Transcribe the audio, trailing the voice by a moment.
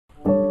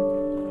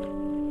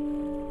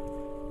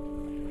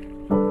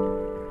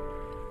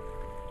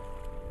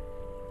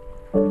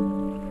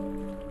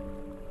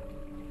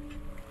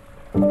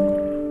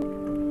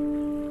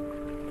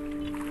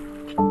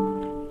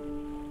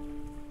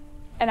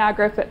our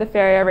group at the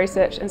Ferrier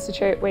Research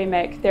Institute, we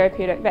make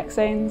therapeutic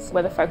vaccines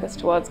with a focus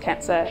towards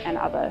cancer and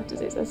other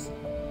diseases.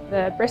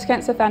 The Breast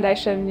Cancer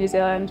Foundation New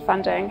Zealand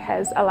funding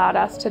has allowed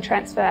us to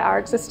transfer our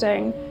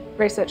existing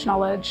research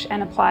knowledge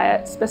and apply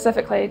it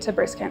specifically to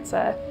breast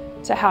cancer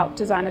to help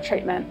design a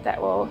treatment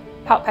that will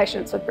help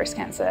patients with breast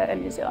cancer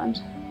in New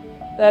Zealand.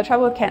 The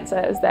trouble with cancer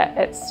is that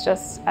it's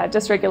just a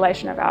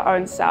dysregulation of our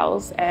own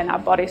cells, and our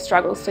body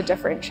struggles to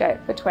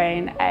differentiate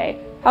between a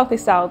healthy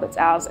cell that's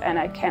ours and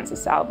a cancer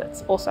cell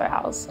that's also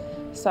ours.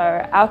 So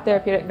our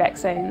therapeutic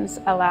vaccines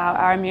allow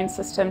our immune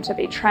system to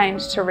be trained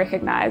to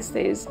recognise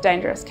these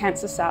dangerous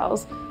cancer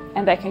cells,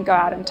 and they can go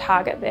out and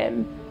target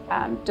them,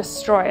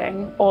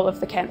 destroying all of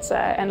the cancer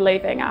and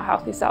leaving our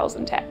healthy cells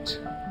intact.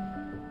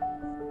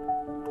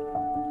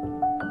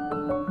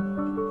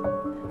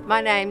 My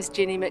name's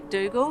Jenny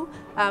McDougall.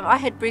 I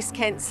had breast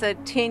cancer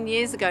 10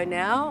 years ago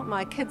now.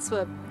 My kids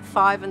were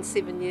 5 and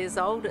 7 years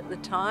old at the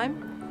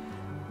time.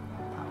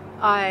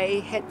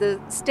 I had the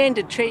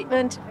standard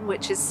treatment,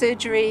 which is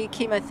surgery,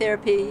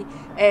 chemotherapy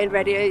and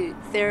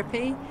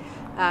radiotherapy,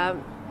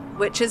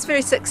 which is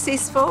very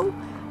successful,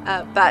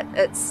 but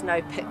it's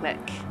no picnic.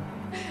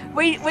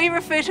 We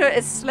refer to it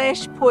as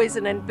slash,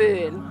 poison and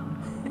burn.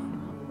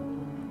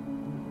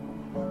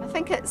 I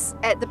think it's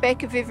at the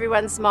back of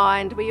everyone's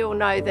mind. We all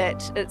know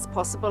that it's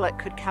possible it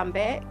could come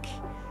back,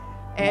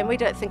 and we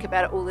don't think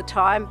about it all the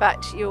time,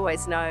 but you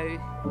always know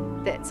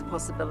that's a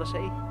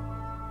possibility.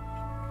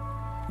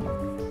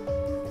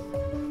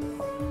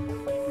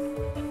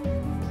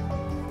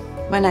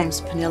 My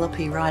name's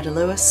Penelope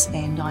Ryder-Lewis,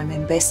 and I'm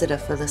ambassador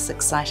for this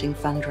exciting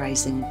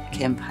fundraising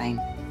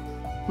campaign.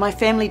 My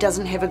family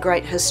doesn't have a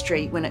great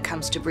history when it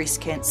comes to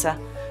breast cancer.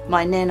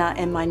 My nana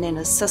and my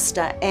nana's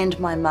sister and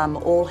my mum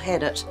all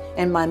had it,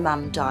 and my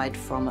mum died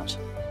from it.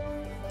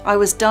 I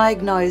was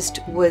diagnosed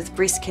with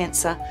breast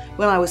cancer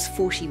when I was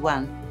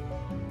 41.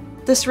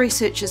 This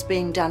research is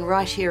being done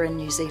right here in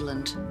New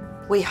Zealand.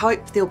 We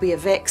hope there'll be a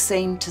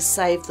vaccine to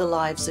save the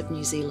lives of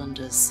New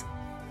Zealanders.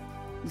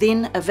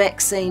 Then a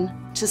vaccine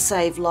to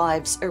save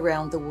lives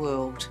around the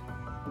world.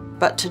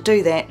 But to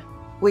do that,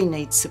 we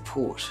need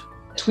support.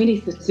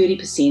 20 to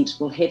 30%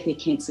 will have their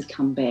cancer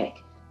come back,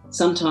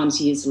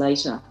 sometimes years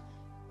later.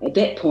 At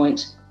that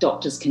point,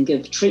 doctors can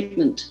give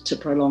treatment to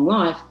prolong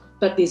life,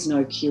 but there's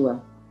no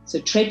cure. So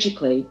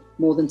tragically,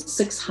 more than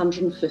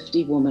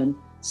 650 women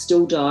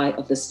still die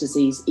of this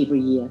disease every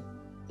year.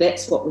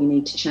 That's what we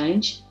need to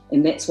change,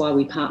 and that's why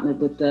we partnered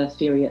with the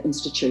Ferrier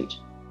Institute.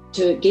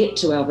 To get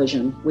to our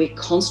vision, we're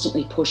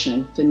constantly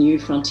pushing for new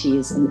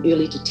frontiers in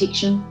early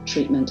detection,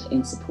 treatment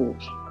and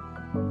support.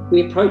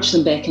 We approached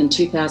them back in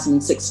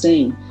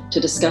 2016 to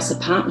discuss a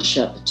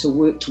partnership to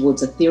work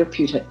towards a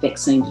therapeutic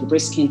vaccine for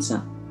breast cancer.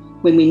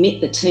 When we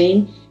met the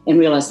team and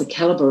realised the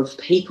calibre of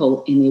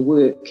people in their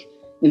work,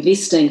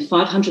 investing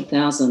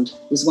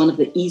 $500,000 was one of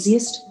the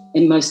easiest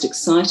and most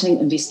exciting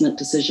investment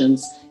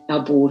decisions our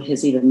board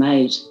has ever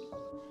made.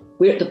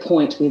 We're at the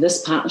point where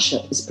this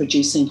partnership is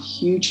producing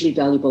hugely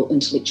valuable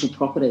intellectual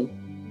property.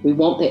 We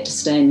want that to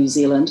stay in New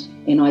Zealand,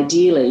 and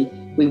ideally,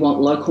 we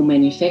want local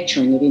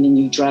manufacturing of any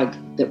new drug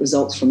that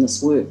results from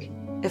this work.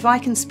 If I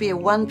can spare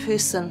one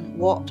person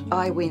what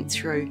I went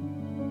through,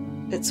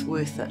 it's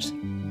worth it.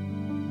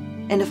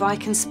 And if I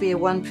can spare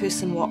one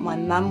person what my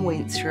mum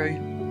went through,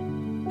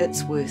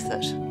 it's worth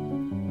it.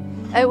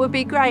 It would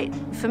be great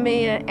for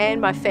me and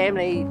my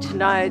family to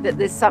know that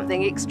there's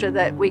something extra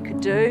that we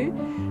could do,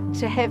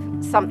 to have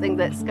something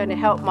that's going to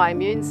help my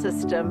immune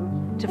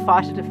system to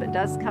fight it if it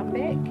does come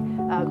back.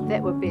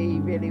 That would be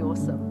really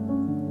awesome.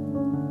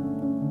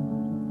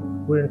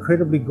 We're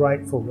incredibly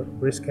grateful that the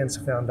Breast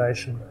Cancer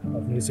Foundation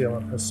of New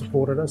Zealand has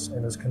supported us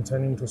and is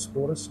continuing to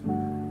support us.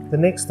 The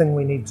next thing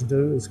we need to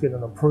do is get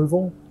an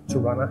approval to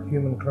run a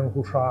human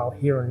clinical trial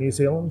here in New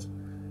Zealand,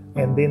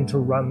 and then to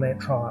run that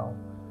trial.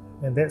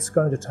 And that's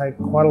going to take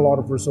quite a lot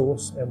of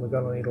resource, and we're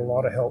going to need a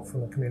lot of help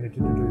from the community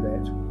to do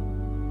that.